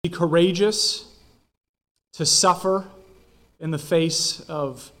be courageous, to suffer in the face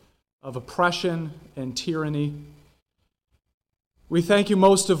of oppression and tyranny. We thank you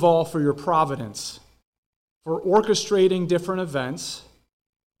most of all for your providence, for orchestrating different events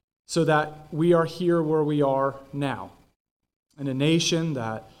so that we are here where we are now, in a nation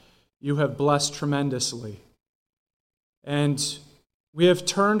that you have blessed tremendously. And we have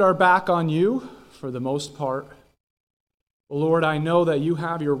turned our back on you for the most part. Lord, I know that you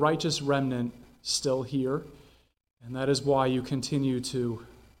have your righteous remnant still here, and that is why you continue to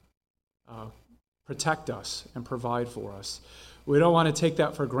protect us and provide for us. We don't want to take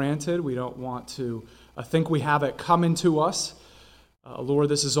that for granted. We don't want to think we have it coming to us. Lord,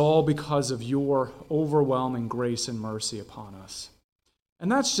 this is all because of your overwhelming grace and mercy upon us.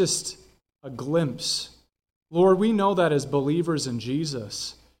 And that's just a glimpse. Lord, we know that as believers in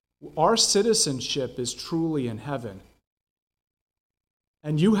Jesus, our citizenship is truly in heaven.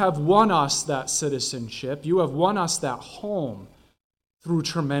 And you have won us that citizenship. You have won us that home through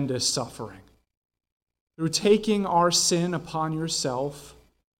tremendous suffering. Through taking our sin upon yourself,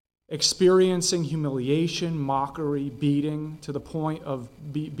 experiencing humiliation, mockery, beating to the point of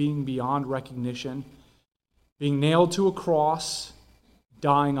being beyond recognition, being nailed to a cross,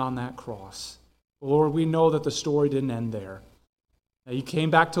 dying on that cross. Lord, we know that the story didn't end there. That you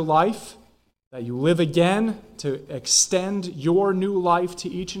came back to life, that you live again to extend your new life to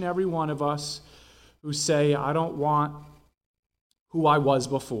each and every one of us who say, I don't want who I was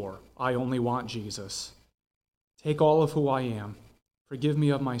before. I only want Jesus. Take all of who I am. Forgive me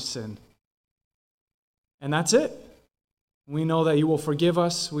of my sin. And that's it. We know that you will forgive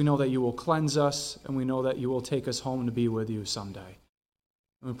us. We know that you will cleanse us. And we know that you will take us home to be with you someday.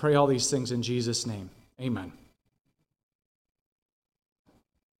 And we pray all these things in Jesus' name. Amen.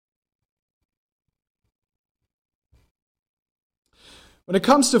 When it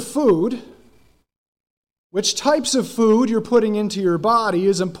comes to food, which types of food you're putting into your body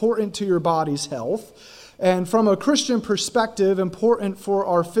is important to your body's health, and from a Christian perspective, important for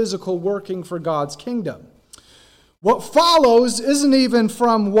our physical working for God's kingdom. What follows isn't even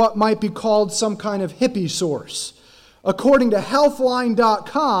from what might be called some kind of hippie source. According to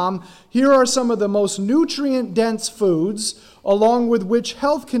Healthline.com, here are some of the most nutrient-dense foods, along with which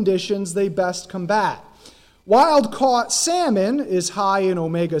health conditions they best combat. Wild-caught salmon is high in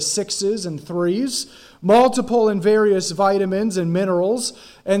omega-6s and 3s, multiple in various vitamins and minerals,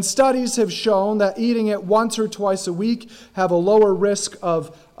 and studies have shown that eating it once or twice a week have a lower risk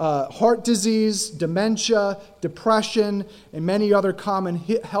of heart disease, dementia, depression, and many other common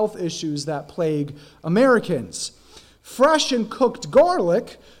health issues that plague Americans. Fresh and cooked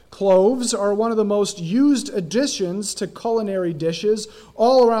garlic, cloves, are one of the most used additions to culinary dishes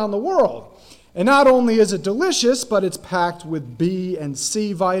all around the world. And not only is it delicious, but it's packed with B and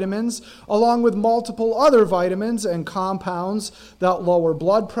C vitamins, along with multiple other vitamins and compounds that lower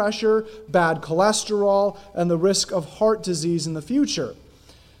blood pressure, bad cholesterol, and the risk of heart disease in the future.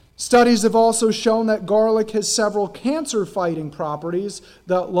 Studies have also shown that garlic has several cancer-fighting properties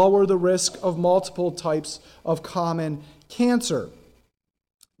that lower the risk of multiple types of common cancer.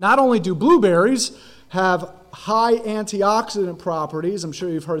 Not only do blueberries have high antioxidant properties, I'm sure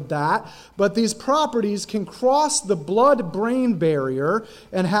you've heard that, but these properties can cross the blood-brain barrier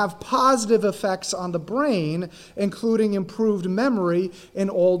and have positive effects on the brain, including improved memory in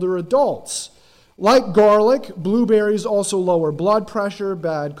older adults. Like garlic, blueberries also lower blood pressure,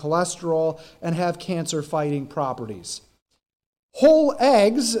 bad cholesterol, and have cancer-fighting properties. Whole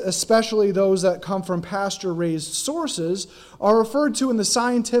eggs, especially those that come from pasture-raised sources, are referred to in the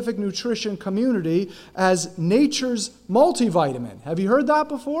scientific nutrition community as nature's multivitamin. Have you heard that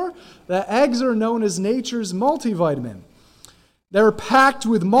before? That eggs are known as nature's multivitamin. They're packed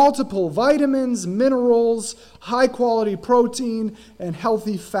with multiple vitamins, minerals, high-quality protein, and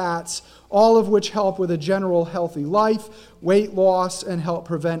healthy fats, all of which help with a general healthy life, weight loss, and help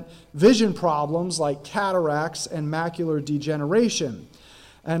prevent vision problems like cataracts and macular degeneration.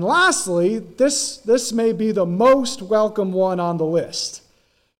 And lastly, this may be the most welcome one on the list.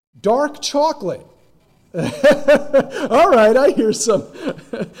 Dark chocolate. All right, I hear some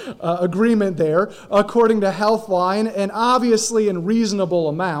agreement there, according to Healthline, and obviously in reasonable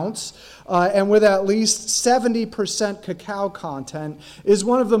amounts, and with at least 70% cacao content, is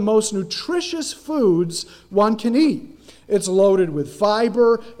one of the most nutritious foods one can eat. It's loaded with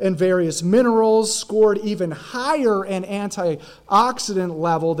fiber and various minerals, scored even higher in antioxidant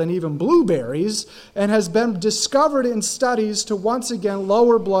level than even blueberries, and has been discovered in studies to once again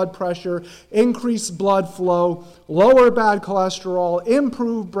lower blood pressure, increase blood flow, lower bad cholesterol,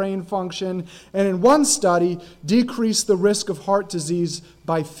 improve brain function, and in one study, decrease the risk of heart disease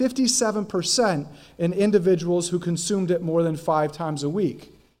by 57% in individuals who consumed it more than 5 times a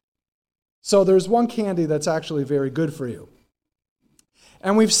week. So there's one candy that's actually very good for you.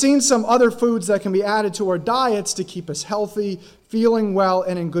 And we've seen some other foods that can be added to our diets to keep us healthy, feeling well,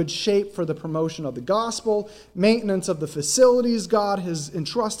 and in good shape for the promotion of the gospel, maintenance of the facilities God has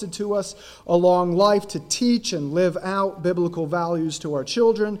entrusted to us, a long life to teach and live out biblical values to our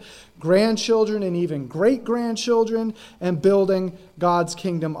children, grandchildren, and even great-grandchildren, and building God's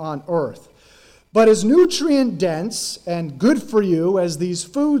kingdom on earth. But as nutrient-dense and good for you as these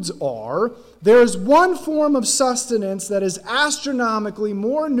foods are, there is one form of sustenance that is astronomically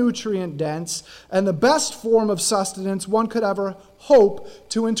more nutrient-dense and the best form of sustenance one could ever hope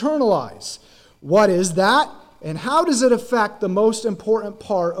to internalize. What is that? And how does it affect the most important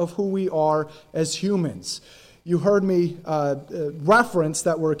part of who we are as humans? You heard me reference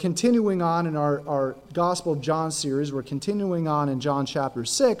that we're continuing on in our Gospel of John series. We're continuing on in John chapter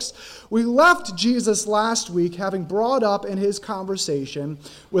 6. We left Jesus last week having brought up in his conversation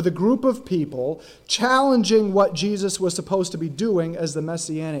with a group of people, challenging what Jesus was supposed to be doing as the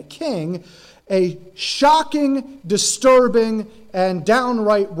Messianic king, a shocking, disturbing, and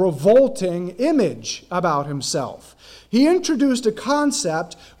downright revolting image about himself. He introduced a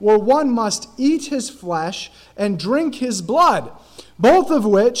concept where one must eat his flesh and drink his blood, both of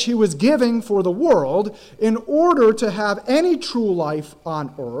which he was giving for the world in order to have any true life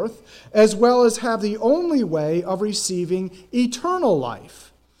on earth, as well as have the only way of receiving eternal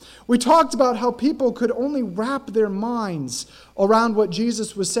life. We talked about how people could only wrap their minds around what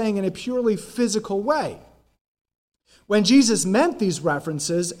Jesus was saying in a purely physical way, when Jesus meant these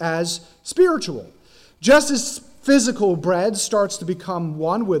references as spiritual. Just as physical bread starts to become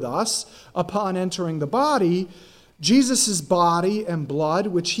one with us upon entering the body, Jesus' body and blood,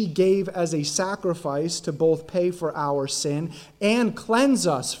 which he gave as a sacrifice to both pay for our sin and cleanse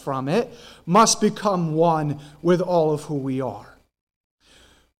us from it, must become one with all of who we are.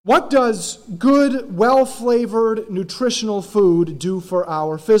 What does good, well-flavored, nutritional food do for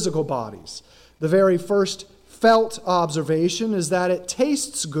our physical bodies? The very first felt observation is that it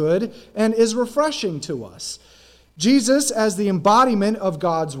tastes good and is refreshing to us. Jesus, as the embodiment of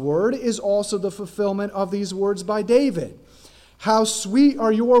God's word, is also the fulfillment of these words by David. How sweet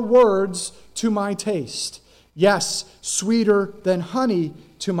are your words to my taste. Yes, sweeter than honey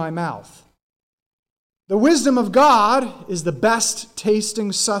to my mouth. The wisdom of God is the best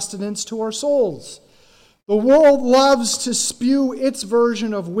tasting sustenance to our souls. The world loves to spew its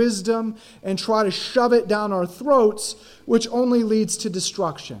version of wisdom and try to shove it down our throats, which only leads to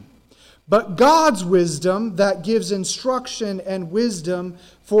destruction. But God's wisdom that gives instruction and wisdom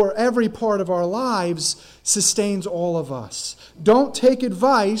for every part of our lives sustains all of us. Don't take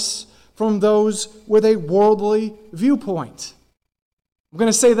advice from those with a worldly viewpoint. I'm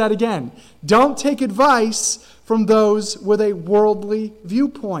going to say that again. Don't take advice from those with a worldly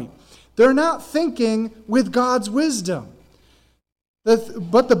viewpoint. They're not thinking with God's wisdom.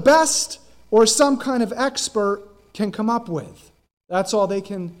 But the best or some kind of expert can come up with. That's all they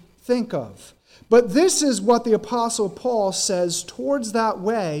can think of. But this is what the Apostle Paul says towards that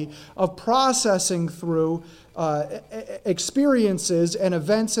way of processing through experiences and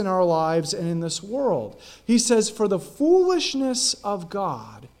events in our lives and in this world. He says, for the foolishness of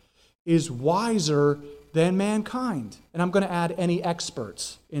God is wiser than mankind. And I'm going to add any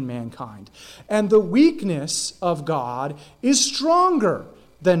experts in mankind. And the weakness of God is stronger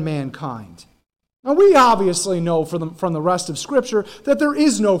than mankind. Now, we obviously know from the rest of Scripture that there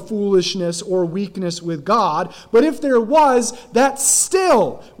is no foolishness or weakness with God, but if there was, that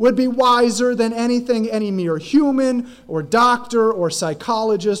still would be wiser than anything any mere human or doctor or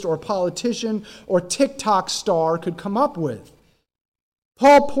psychologist or politician or TikTok star could come up with.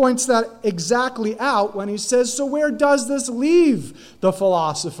 Paul points that exactly out when he says, so where does this leave the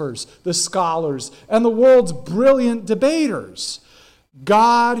philosophers, the scholars, and the world's brilliant debaters?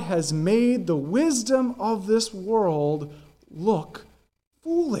 God has made the wisdom of this world look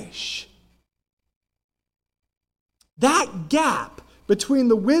foolish. That gap between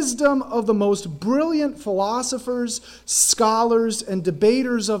the wisdom of the most brilliant philosophers, scholars, and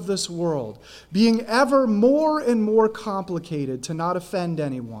debaters of this world being ever more and more complicated to not offend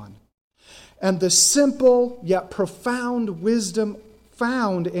anyone, and the simple yet profound wisdom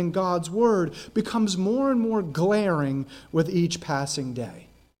found in God's Word becomes more and more glaring with each passing day.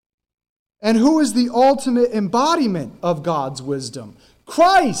 And who is the ultimate embodiment of God's wisdom?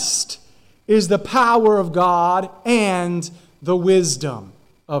 Christ is the power of God and the wisdom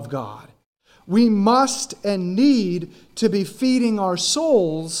of God. We must and need to be feeding our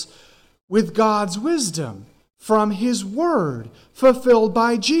souls with God's wisdom from His Word, fulfilled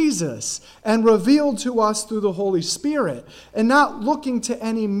by Jesus and revealed to us through the Holy Spirit, and not looking to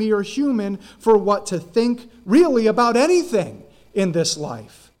any mere human for what to think really about anything in this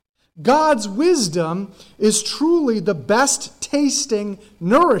life. God's wisdom is truly the best tasting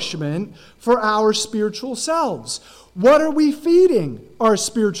nourishment for our spiritual selves. What are we feeding our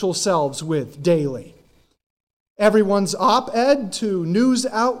spiritual selves with daily? Everyone's op-ed to news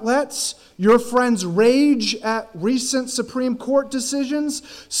outlets, your friend's rage at recent Supreme Court decisions,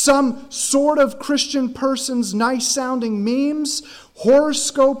 some sort of Christian person's nice-sounding memes,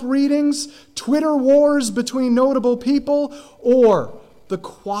 horoscope readings, Twitter wars between notable people, or the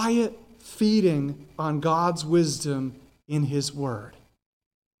quiet feeding on God's wisdom in His Word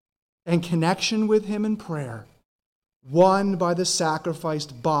and connection with Him in prayer, won by the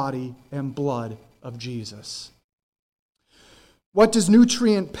sacrificed body and blood of Jesus. What does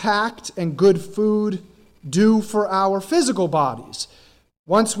nutrient-packed and good food do for our physical bodies?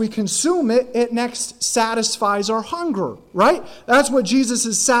 Once we consume it, it next satisfies our hunger, right? That's what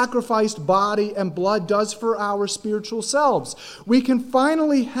Jesus' sacrificed body and blood does for our spiritual selves. We can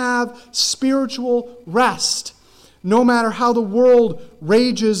finally have spiritual rest, no matter how the world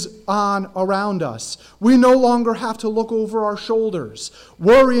rages on around us. We no longer have to look over our shoulders,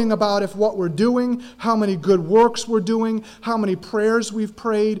 worrying about if what we're doing, how many good works we're doing, how many prayers we've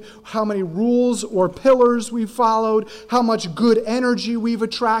prayed, how many rules or pillars we've followed, how much good energy we've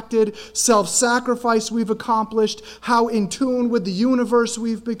attracted, self-sacrifice we've accomplished, how in tune with the universe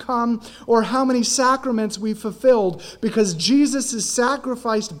we've become, or how many sacraments we've fulfilled, because Jesus'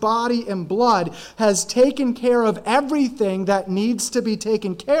 sacrificed body and blood has taken care of everything that needs to be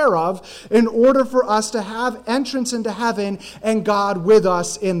taken care of in order for us to have entrance into heaven and God with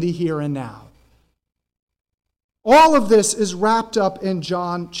us in the here and now. All of this is wrapped up in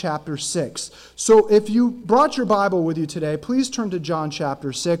John chapter 6. So if you brought your Bible with you today, please turn to John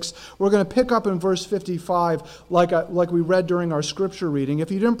chapter 6. We're going to pick up in verse 55 like we read during our scripture reading.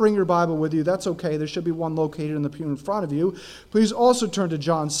 If you didn't bring your Bible with you, that's okay. There should be one located in the pew in front of you. Please also turn to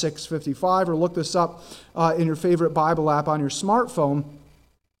John 6:55 or look this up in your favorite Bible app on your smartphone.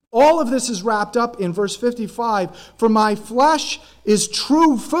 All of this is wrapped up in verse 55. For my flesh is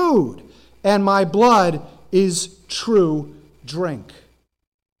true food, and my blood is true drink.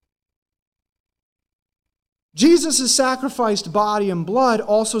 Jesus' sacrificed body and blood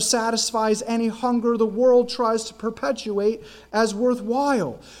also satisfies any hunger the world tries to perpetuate as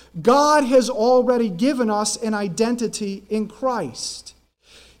worthwhile. God has already given us an identity in Christ.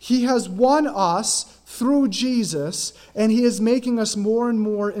 He has won us through Jesus, and He is making us more and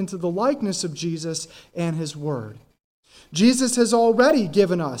more into the likeness of Jesus and His Word. Jesus has already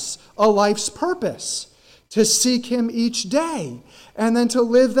given us a life's purpose, to seek Him each day, and then to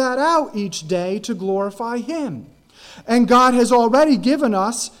live that out each day to glorify Him. And God has already given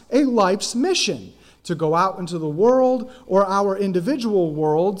us a life's mission, to go out into the world or our individual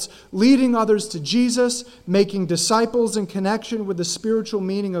worlds, leading others to Jesus, making disciples in connection with the spiritual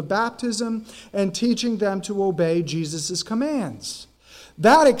meaning of baptism, and teaching them to obey Jesus' commands.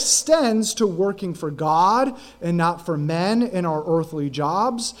 That extends to working for God and not for men in our earthly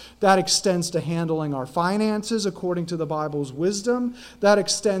jobs. That extends to handling our finances according to the Bible's wisdom. That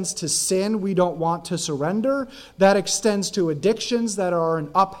extends to sin we don't want to surrender. That extends to addictions that are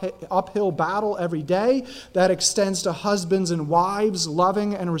an uphill battle every day. That extends to husbands and wives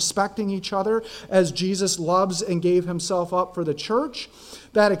loving and respecting each other as Jesus loves and gave Himself up for the church.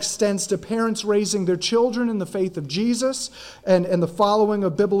 That extends to parents raising their children in the faith of Jesus and the following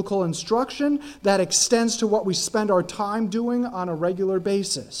of biblical instruction. That extends to what we spend our time doing on a regular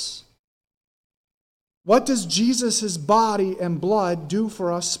basis. What does Jesus' body and blood do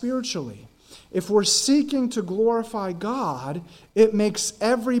for us spiritually? If we're seeking to glorify God, it makes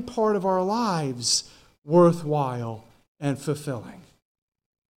every part of our lives worthwhile and fulfilling.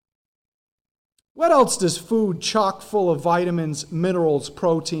 What else does food chock full of vitamins, minerals,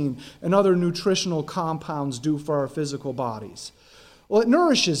 protein, and other nutritional compounds do for our physical bodies? Well, it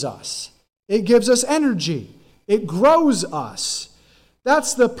nourishes us. It gives us energy. It grows us.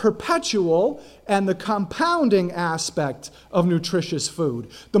 That's the perpetual and the compounding aspect of nutritious food.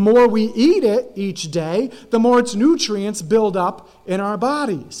 The more we eat it each day, the more its nutrients build up in our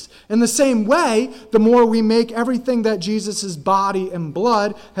bodies. In the same way, the more we make everything that Jesus' body and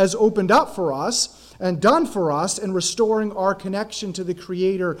blood has opened up for us and done for us in restoring our connection to the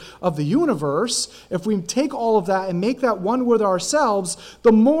Creator of the universe, if we take all of that and make that one with ourselves,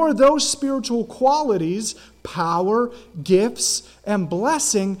 the more those spiritual qualities, power, gifts, and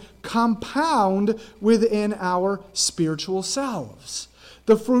blessing compound within our spiritual selves.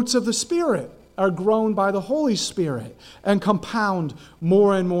 The fruits of the Spirit are grown by the Holy Spirit and compound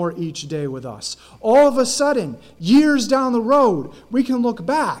more and more each day with us. All of a sudden, years down the road, we can look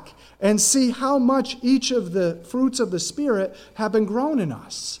back and see how much each of the fruits of the Spirit have been grown in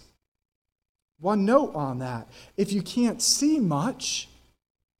us. One note on that: if you can't see much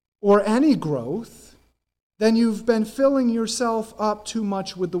or any growth, then you've been filling yourself up too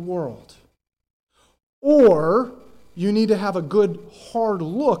much with the world. Or you need to have a good hard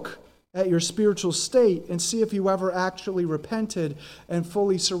look at your spiritual state and see if you ever actually repented and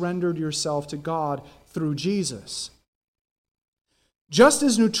fully surrendered yourself to God through Jesus. Just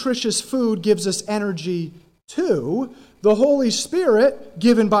as nutritious food gives us energy too, the Holy Spirit,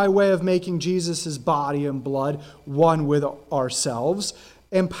 given by way of making Jesus' body and blood one with ourselves,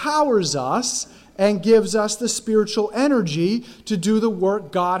 empowers us and gives us the spiritual energy to do the work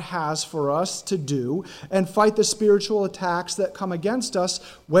God has for us to do and fight the spiritual attacks that come against us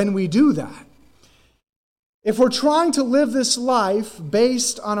when we do that. If we're trying to live this life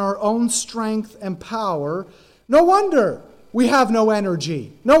based on our own strength and power, no wonder we have no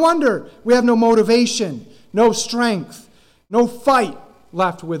energy. No wonder we have no motivation, no strength, no fight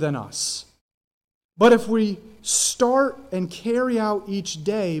left within us. But if we start and carry out each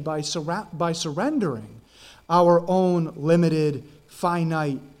day by surrendering our own limited,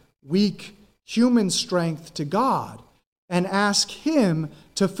 finite, weak human strength to God and ask Him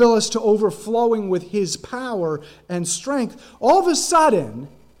to fill us to overflowing with His power and strength, all of a sudden,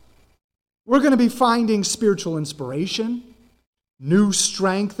 we're going to be finding spiritual inspiration, new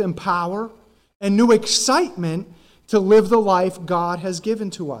strength and power, and new excitement to live the life God has given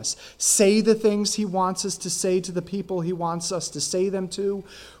to us. Say the things He wants us to say to the people He wants us to say them to.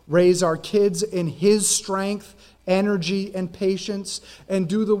 Raise our kids in His strength, energy, and patience, and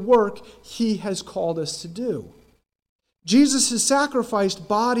do the work He has called us to do. Jesus' sacrificed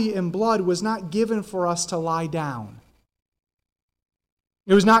body and blood was not given for us to lie down.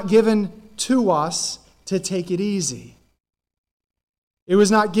 It was not given to us to take it easy. It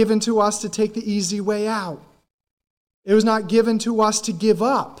was not given to us to take the easy way out. It was not given to us to give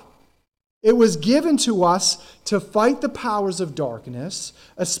up. It was given to us to fight the powers of darkness,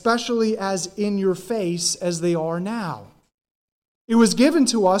 especially as in your face as they are now. It was given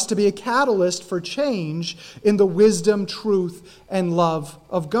to us to be a catalyst for change in the wisdom, truth, and love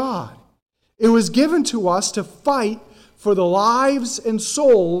of God. It was given to us to fight for the lives and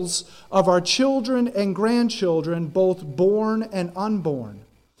souls of our children and grandchildren, both born and unborn.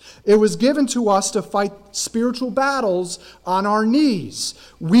 It was given to us to fight spiritual battles on our knees,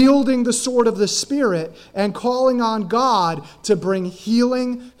 wielding the sword of the Spirit and calling on God to bring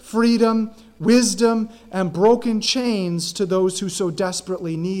healing, freedom, wisdom, and broken chains to those who so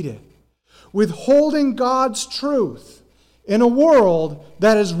desperately need it. Withholding God's truth in a world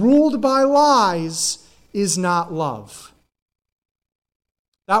that is ruled by lies is not love.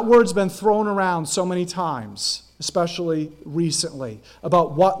 That word's been thrown around so many times, especially recently,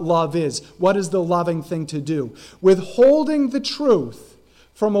 about what love is. What is the loving thing to do? Withholding the truth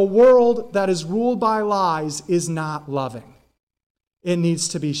from a world that is ruled by lies is not loving. It needs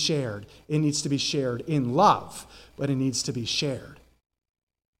to be shared. It needs to be shared in love, but it needs to be shared.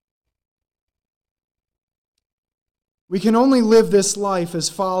 We can only live this life as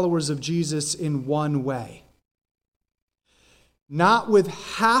followers of Jesus in one way. Not with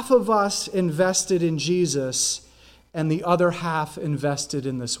half of us invested in Jesus and the other half invested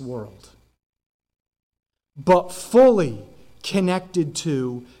in this world, but fully connected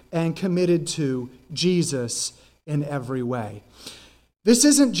to and committed to Jesus in every way. This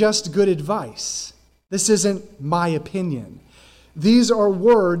isn't just good advice. This isn't my opinion. These are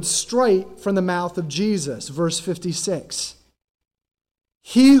words straight from the mouth of Jesus. Verse 56.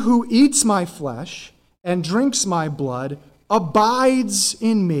 He who eats my flesh and drinks my blood abides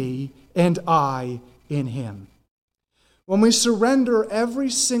in me, and I in him. When we surrender every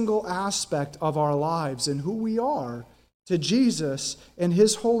single aspect of our lives and who we are to Jesus and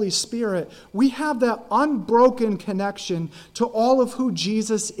His Holy Spirit, we have that unbroken connection to all of who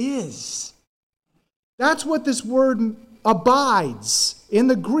Jesus is. That's what this word abides in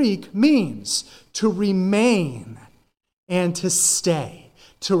the Greek means to remain and to stay.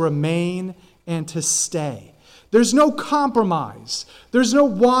 To remain and to stay. There's no compromise. There's no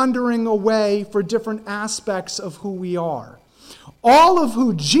wandering away for different aspects of who we are. All of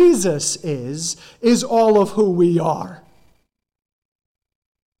who Jesus is all of who we are.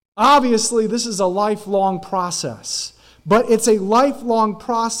 Obviously, this is a lifelong process, but it's a lifelong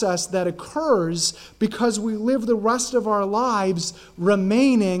process that occurs because we live the rest of our lives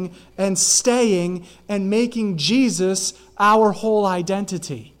remaining and staying and making Jesus our whole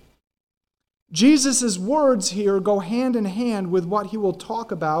identity. Jesus' words here go hand in hand with what he will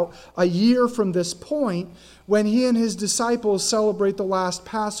talk about a year from this point when he and his disciples celebrate the last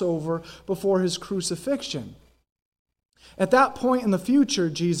Passover before his crucifixion. At that point in the future,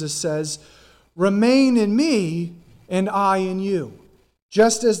 Jesus says, "Remain in me and I in you.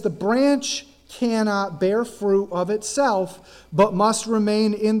 Just as the branch cannot bear fruit of itself, but must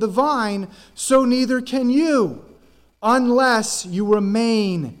remain in the vine, so neither can you, unless you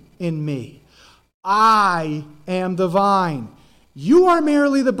remain in me. I am the vine. You are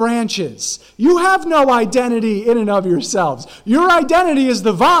merely the branches. You have no identity in and of yourselves. Your identity is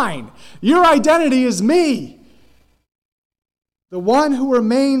the vine. Your identity is me. The one who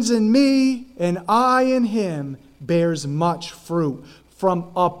remains in me and I in him bears much fruit.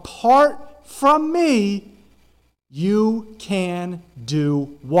 Apart from me, you can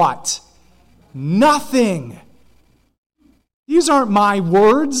do what? Nothing." These aren't my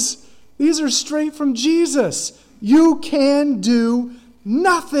words. These are straight from Jesus. You can do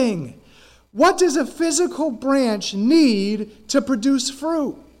nothing. What does a physical branch need to produce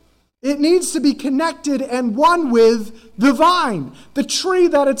fruit? It needs to be connected and one with the vine, the tree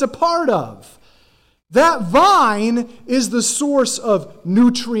that it's a part of. That vine is the source of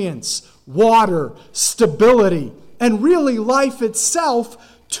nutrients, water, stability, and really life itself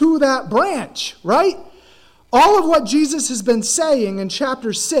to that branch, right? All of what Jesus has been saying in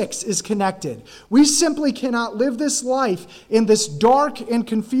chapter 6 is connected. We simply cannot live this life in this dark and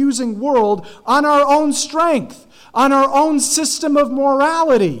confusing world on our own strength, on our own system of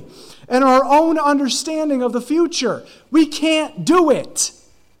morality, and our own understanding of the future. We can't do it.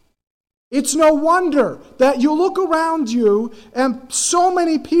 It's no wonder that you look around you and so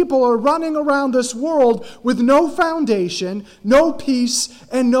many people are running around this world with no foundation, no peace,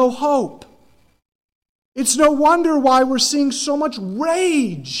 and no hope. It's no wonder why we're seeing so much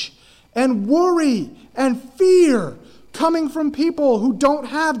rage and worry and fear coming from people who don't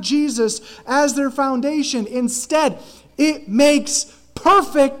have Jesus as their foundation. Instead, it makes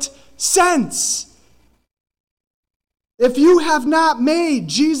perfect sense. If you have not made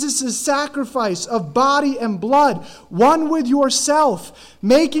Jesus' sacrifice of body and blood one with yourself,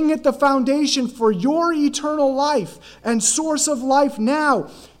 making it the foundation for your eternal life and source of life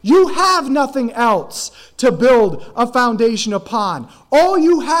now, you have nothing else to build a foundation upon. All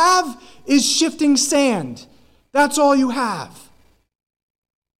you have is shifting sand. That's all you have.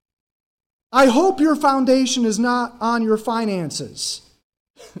 I hope your foundation is not on your finances.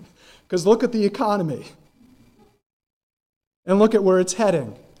 Because look at the economy. And look at where it's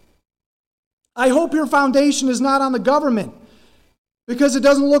heading. I hope your foundation is not on the government, because it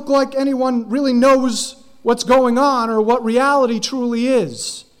doesn't look like anyone really knows what's going on or what reality truly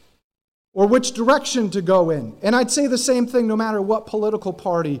is, or which direction to go in. And I'd say the same thing no matter what political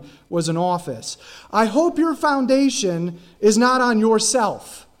party was in office. I hope your foundation is not on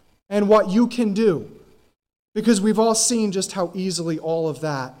yourself and what you can do, because we've all seen just how easily all of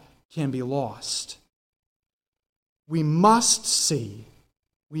that can be lost. We must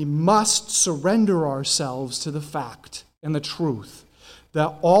surrender ourselves to the fact and the truth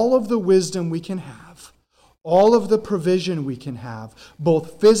that all of the wisdom we can have, all of the provision we can have,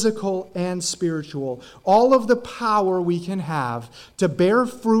 both physical and spiritual, all of the power we can have to bear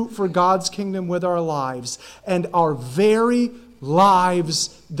fruit for God's kingdom with our lives and our very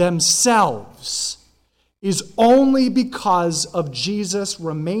lives themselves is only because of Jesus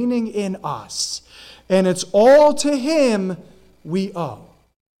remaining in us. And it's all to him we owe.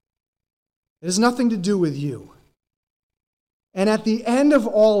 It has nothing to do with you. And at the end of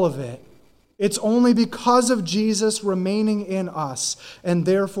all of it, it's only because of Jesus remaining in us, and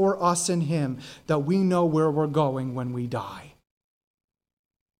therefore us in him, that we know where we're going when we die.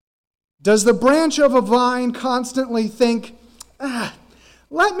 Does the branch of a vine constantly think,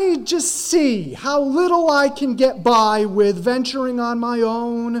 let me just see how little I can get by with venturing on my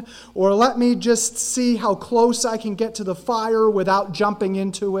own, or let me just see how close I can get to the fire without jumping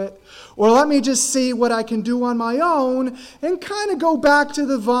into it, or let me just see what I can do on my own and kind of go back to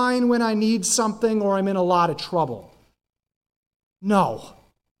the vine when I need something or I'm in a lot of trouble? No,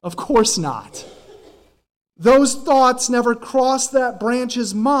 of course not. Those thoughts never cross that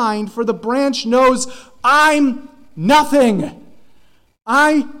branch's mind, for the branch knows, I'm nothing.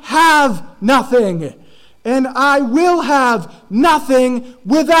 I have nothing. And I will have nothing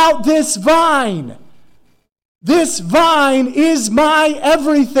without this vine. This vine is my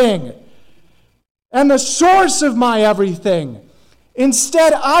everything and the source of my everything.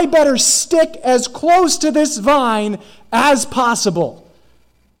 Instead, I better stick as close to this vine as possible.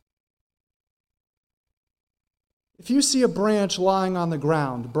 If you see a branch lying on the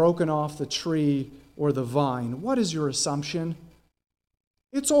ground, broken off the tree or the vine, what is your assumption?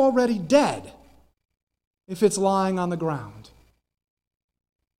 It's already dead if it's lying on the ground.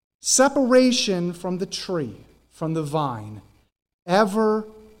 Separation from the tree, from the vine, ever,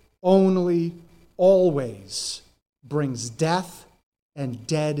 only, always brings death and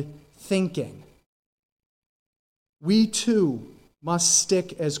dead thinking. We too must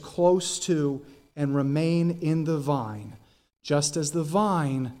stick as close to and remain in the vine, just as the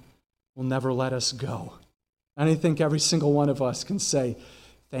vine will never let us go. And I think every single one of us can say,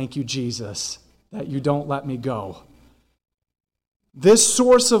 thank you, Jesus, that you don't let me go. This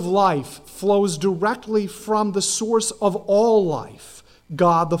source of life flows directly from the source of all life,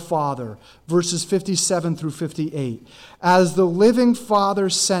 God the Father, verses 57 through 58. As the living Father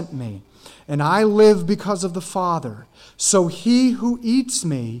sent me, and I live because of the Father, so he who eats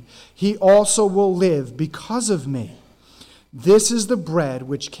me, he also will live because of me. This is the bread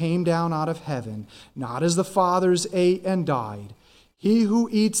which came down out of heaven, not as the fathers ate and died. He who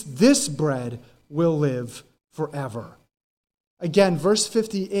eats this bread will live forever. Again, verse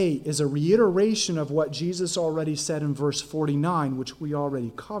 58 is a reiteration of what Jesus already said in verse 49, which we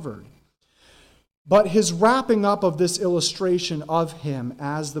already covered. But his wrapping up of this illustration of him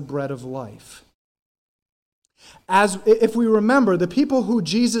as the bread of life. As if we remember, the people who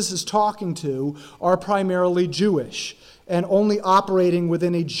Jesus is talking to are primarily Jewish and only operating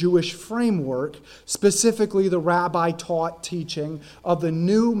within a Jewish framework, specifically the rabbi-taught teaching of the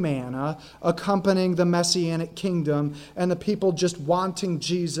new manna accompanying the Messianic kingdom, and the people just wanting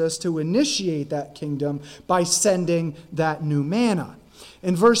Jesus to initiate that kingdom by sending that new manna.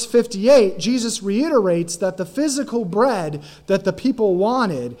 In verse 58, Jesus reiterates that the physical bread that the people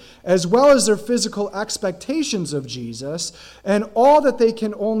wanted, as well as their physical expectations of Jesus, and all that they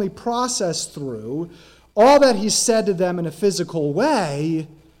can only process through, all that he said to them in a physical way,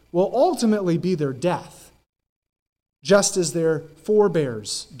 will ultimately be their death, just as their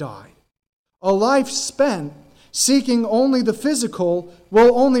forebears died. A life spent seeking only the physical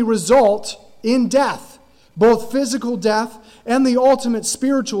will only result in death, both physical death and the ultimate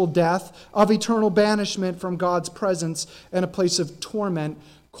spiritual death of eternal banishment from God's presence and a place of torment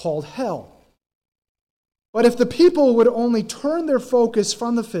called hell. But if the people would only turn their focus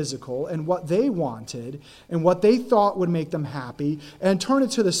from the physical and what they wanted and what they thought would make them happy and turn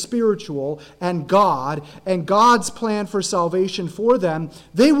it to the spiritual and God's plan for salvation for them,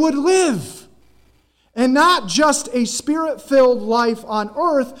 they would live. And not just a spirit-filled life on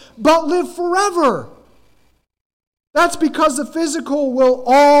earth, but live forever. That's because the physical will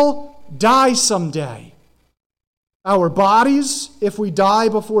all die someday. Our bodies, if we die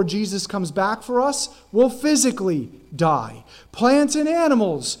before Jesus comes back for us, will physically die. Plants and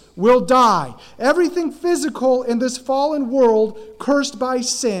animals will die. Everything physical in this fallen world, cursed by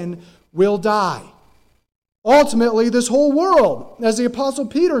sin, will die. Ultimately, this whole world, as the Apostle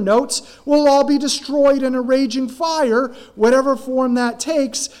Peter notes, will all be destroyed in a raging fire, whatever form that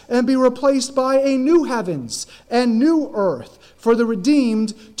takes, and be replaced by a new heavens and new earth for the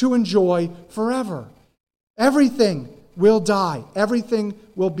redeemed to enjoy forever. Everything will die. Everything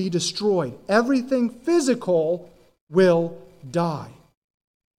will be destroyed. Everything physical will die.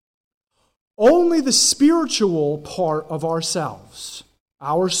 Only the spiritual part of ourselves,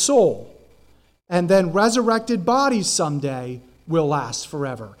 our soul, and then resurrected bodies someday will last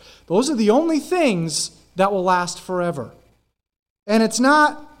forever. Those are the only things that will last forever. And it's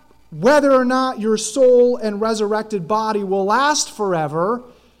not whether or not your soul and resurrected body will last forever.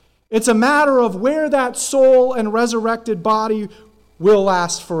 It's a matter of where that soul and resurrected body will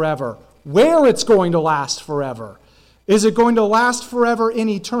last forever. Where it's going to last forever. Is it going to last forever in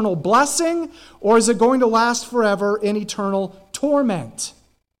eternal blessing, or is it going to last forever in eternal torment?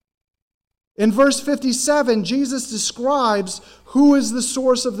 In verse 57, Jesus describes who is the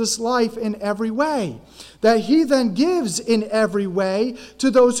source of this life in every way, that he then gives in every way to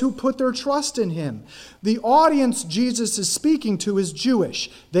those who put their trust in him. The audience Jesus is speaking to is Jewish.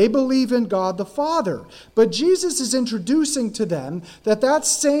 They believe in God the Father. But Jesus is introducing to them that that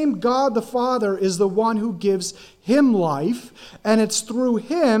same God the Father is the one who gives him life, and it's through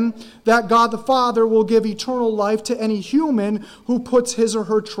him that God the Father will give eternal life to any human who puts his or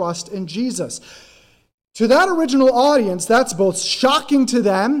her trust in Jesus. To that original audience, that's both shocking to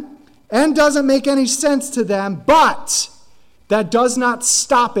them and doesn't make any sense to them, but that does not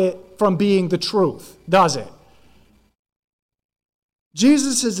stop it from being the truth, does it?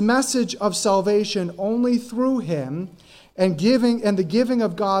 Jesus' message of salvation only through him and the giving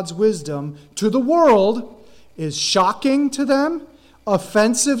of God's wisdom to the world is shocking to them,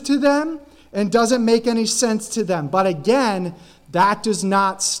 offensive to them, and doesn't make any sense to them. But again, that does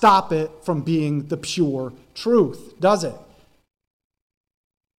not stop it from being the pure truth, does it?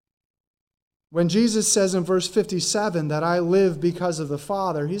 When Jesus says in verse 57 that I live because of the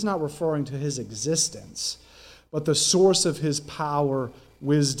Father, he's not referring to his existence, but the source of his power,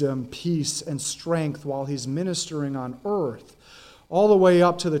 wisdom, peace, and strength while he's ministering on earth, all the way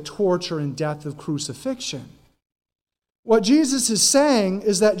up to the torture and death of crucifixion. What Jesus is saying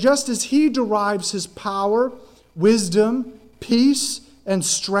is that just as he derives his power, wisdom, peace, and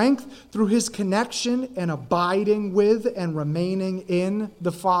strength through his connection and abiding with and remaining in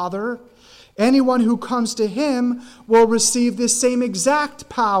the Father, anyone who comes to him will receive this same exact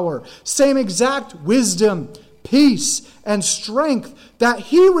power, same exact wisdom, peace, and strength that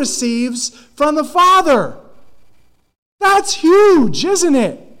he receives from the Father. That's huge, isn't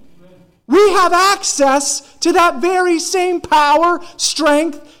it? We have access to that very same power,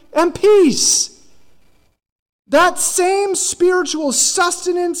 strength, and peace. That same spiritual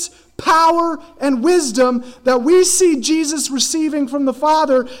sustenance, power, and wisdom that we see Jesus receiving from the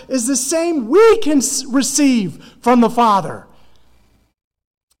Father is the same we can receive from the Father.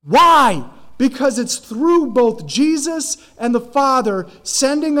 Why? Because it's through both Jesus and the Father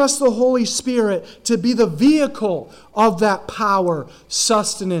sending us the Holy Spirit to be the vehicle of that power,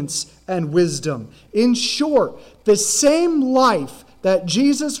 sustenance, and wisdom. In short, the same life that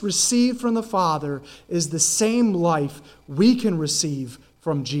Jesus received from the Father is the same life we can receive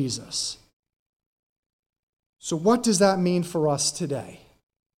from Jesus. So what does that mean for us today?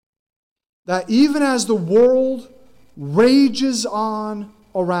 That even as the world rages on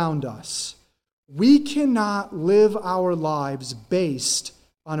around us, we cannot live our lives based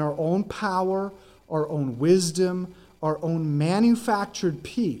on our own power, our own wisdom, our own manufactured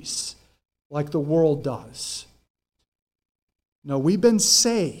peace like the world does. No, we've been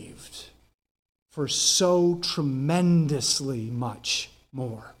saved for so tremendously much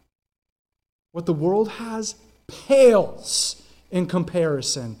more. What the world has pales in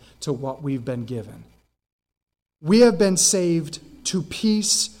comparison to what we've been given. We have been saved to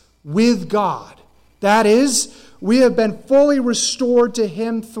peace with God. That is, we have been fully restored to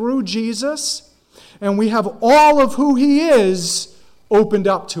him through Jesus, and we have all of who he is opened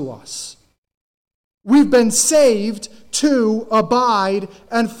up to us. We've been saved to abide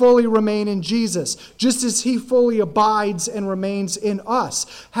and fully remain in Jesus, just as he fully abides and remains in us,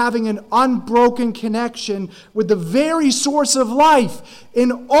 having an unbroken connection with the very source of life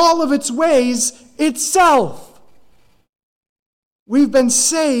in all of its ways itself. We've been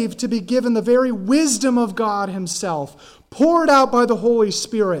saved to be given the very wisdom of God himself, poured out by the Holy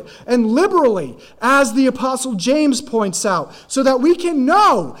Spirit, and liberally, as the Apostle James points out, so that we can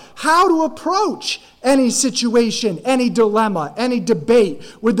know how to approach any situation, any dilemma, any debate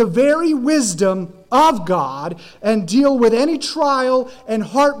with the very wisdom of God and deal with any trial and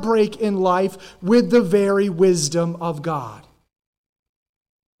heartbreak in life with the very wisdom of God.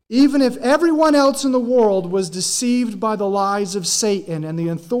 Even if everyone else in the world was deceived by the lies of Satan and the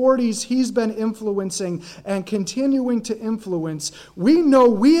authorities he's been influencing and continuing to influence, we know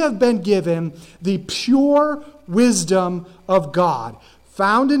we have been given the pure wisdom of God,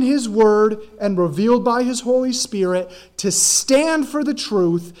 found in his word and revealed by his Holy Spirit, to stand for the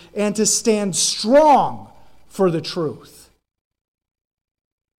truth and to stand strong for the truth.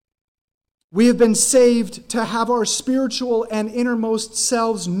 We have been saved to have our spiritual and innermost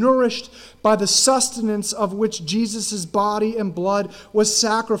selves nourished by the sustenance of which Jesus' body and blood was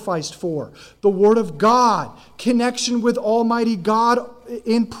sacrificed for. The Word of God, connection with Almighty God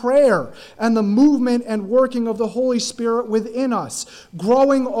in prayer, and the movement and working of the Holy Spirit within us,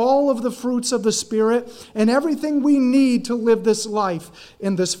 growing all of the fruits of the Spirit and everything we need to live this life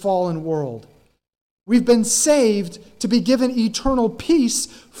in this fallen world. We've been saved to be given eternal peace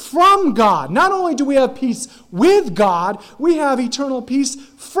from God. Not only do we have peace with God, we have eternal peace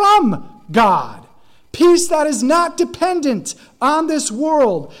from God. Peace that is not dependent on this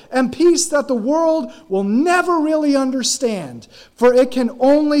world, and peace that the world will never really understand, for it can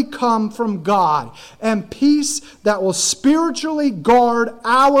only come from God, and peace that will spiritually guard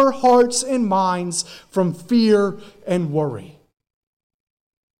our hearts and minds from fear and worry.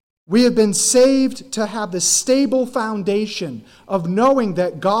 We have been saved to have the stable foundation of knowing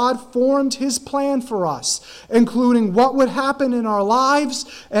that God formed His plan for us, including what would happen in our lives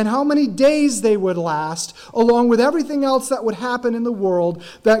and how many days they would last, along with everything else that would happen in the world,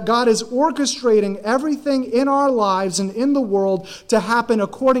 that God is orchestrating everything in our lives and in the world to happen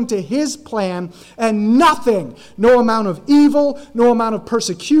according to His plan, and nothing, no amount of evil, no amount of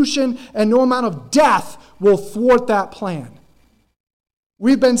persecution, and no amount of death will thwart that plan.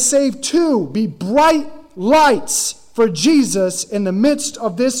 We've been saved to be bright lights for Jesus in the midst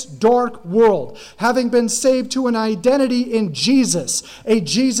of this dark world, having been saved to an identity in Jesus, a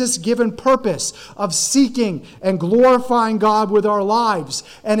Jesus-given purpose of seeking and glorifying God with our lives,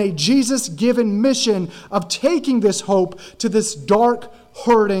 and a Jesus-given mission of taking this hope to this dark,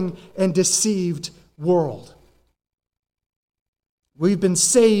 hurting, and deceived world. We've been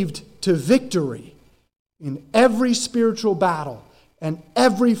saved to victory in every spiritual battle and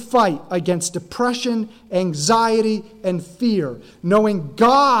every fight against depression, anxiety, and fear, knowing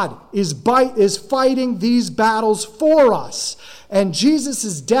God is fighting these battles for us. And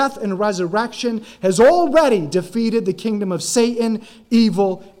Jesus' death and resurrection has already defeated the kingdom of Satan,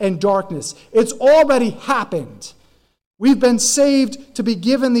 evil, and darkness. It's already happened. We've been saved to be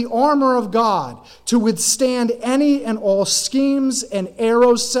given the armor of God to withstand any and all schemes and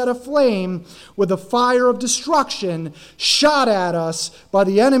arrows set aflame with the fire of destruction shot at us by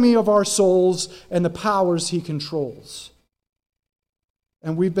the enemy of our souls and the powers he controls.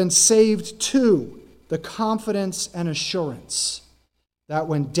 And we've been saved to the confidence and assurance that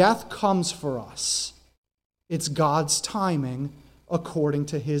when death comes for us, it's God's timing according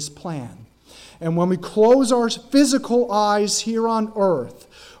to His plan. And when we close our physical eyes here on earth,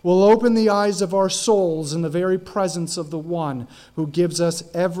 we'll open the eyes of our souls in the very presence of the one who gives us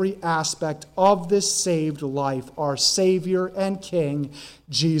every aspect of this saved life, our Savior and King,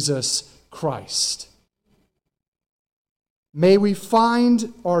 Jesus Christ. May we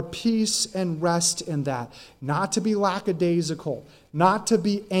find our peace and rest in that, not to be lackadaisical, not to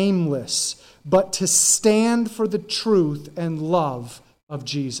be aimless, but to stand for the truth and love of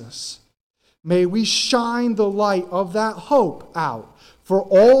Jesus. May we shine the light of that hope out for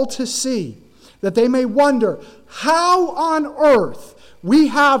all to see, that they may wonder how on earth we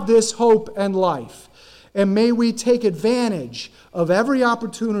have this hope and life. And may we take advantage of every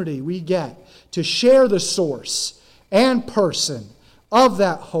opportunity we get to share the source and person of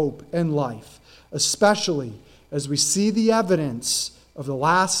that hope and life, especially as we see the evidence of the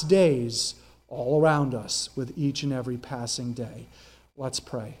last days all around us with each and every passing day. Let's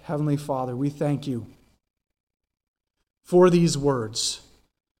pray. Heavenly Father, we thank you for these words.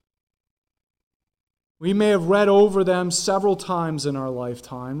 We may have read over them several times in our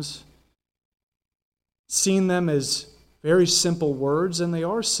lifetimes, seen them as very simple words, and they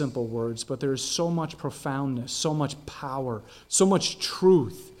are simple words, but there is so much profoundness, so much power, so much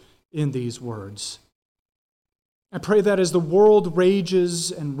truth in these words. I pray that as the world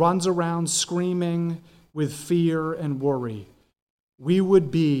rages and runs around screaming with fear and worry, we would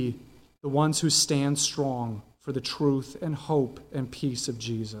be the ones who stand strong for the truth and hope and peace of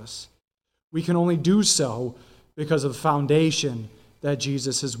Jesus. We can only do so because of the foundation that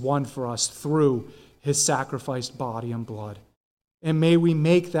Jesus has won for us through His sacrificed body and blood. And may we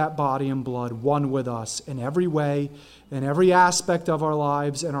make that body and blood one with us in every way, in every aspect of our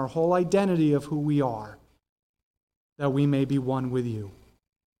lives, and our whole identity of who we are, that we may be one with you.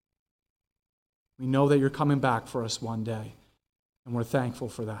 We know that you're coming back for us one day. And we're thankful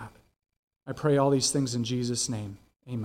for that. I pray all these things in Jesus' name.